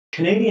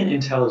Canadian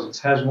intelligence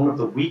has one of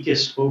the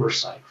weakest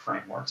oversight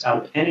frameworks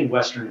out of any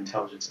Western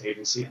intelligence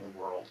agency in the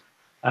world.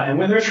 And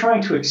when they're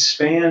trying to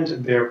expand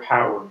their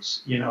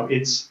powers,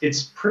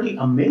 it's pretty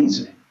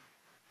amazing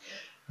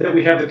that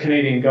we have the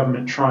Canadian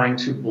government trying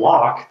to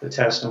block the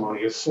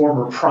testimony of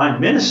former prime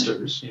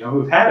ministers,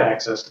 who've had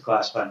access to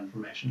classified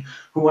information,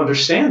 who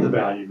understand the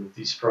value of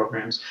these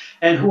programs,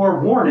 and who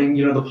are warning,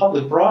 the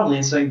public broadly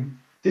and saying,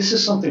 this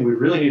is something we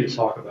really need to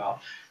talk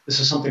about.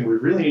 This is something we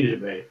really need to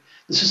debate.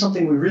 This is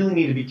something we really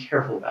need to be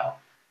careful about.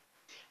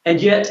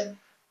 And yet,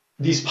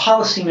 these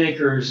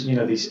policymakers,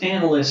 these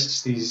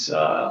analysts,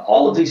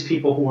 all of these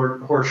people who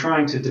are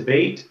trying to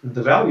debate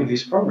the value of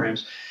these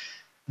programs,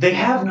 they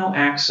have no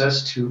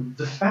access to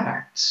the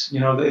facts.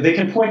 They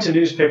can point to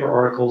newspaper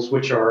articles,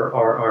 which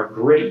are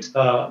great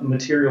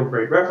material,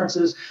 great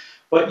references,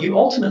 but you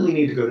ultimately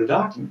need to go to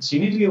documents. You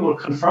need to be able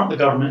to confront the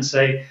government and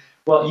say,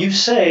 well, you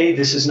say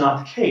this is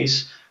not the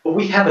case, but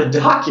we have a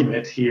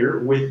document here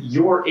with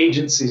your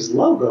agency's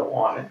logo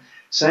on it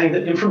saying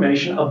that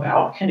information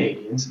about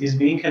Canadians is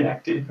being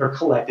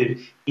collected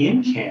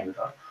in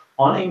Canada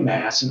on a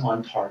mass and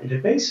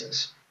untargeted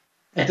basis.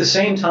 At the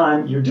same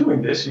time you're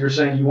doing this, you're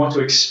saying you want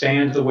to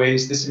expand the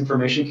ways this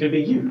information can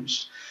be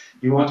used.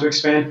 You want to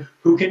expand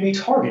who can be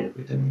targeted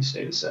within these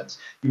data sets.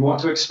 You want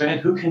to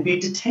expand who can be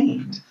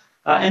detained.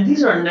 And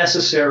these are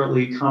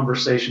necessarily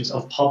conversations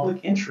of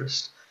public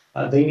interest.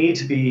 They need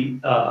to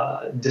be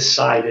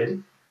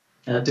decided,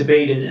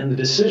 debated, and the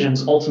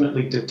decisions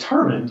ultimately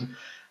determined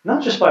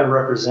not just by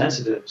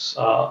representatives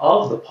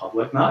of the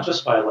public, not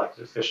just by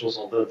elected officials,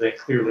 although they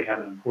clearly have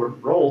an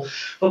important role,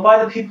 but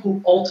by the people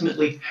who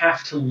ultimately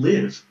have to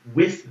live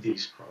with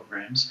these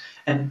programs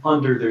and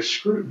under their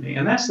scrutiny.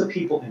 And that's the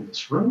people in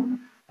this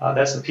room,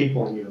 that's the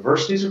people in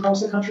universities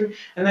across the country,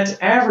 and that's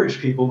average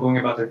people going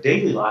about their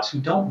daily lives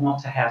who don't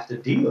want to have to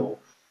deal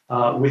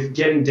with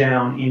getting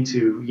down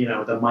into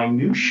the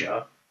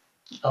minutia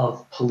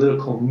of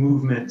political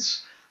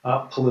movements,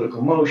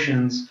 political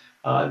motions,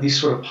 these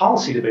sort of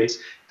policy debates.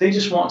 They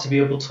just want to be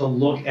able to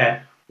look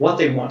at what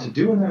they want to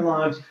do in their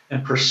lives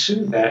and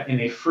pursue that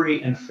in a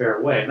free and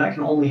fair way. And that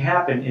can only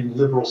happen in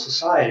liberal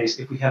societies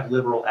if we have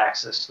liberal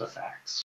access to the facts.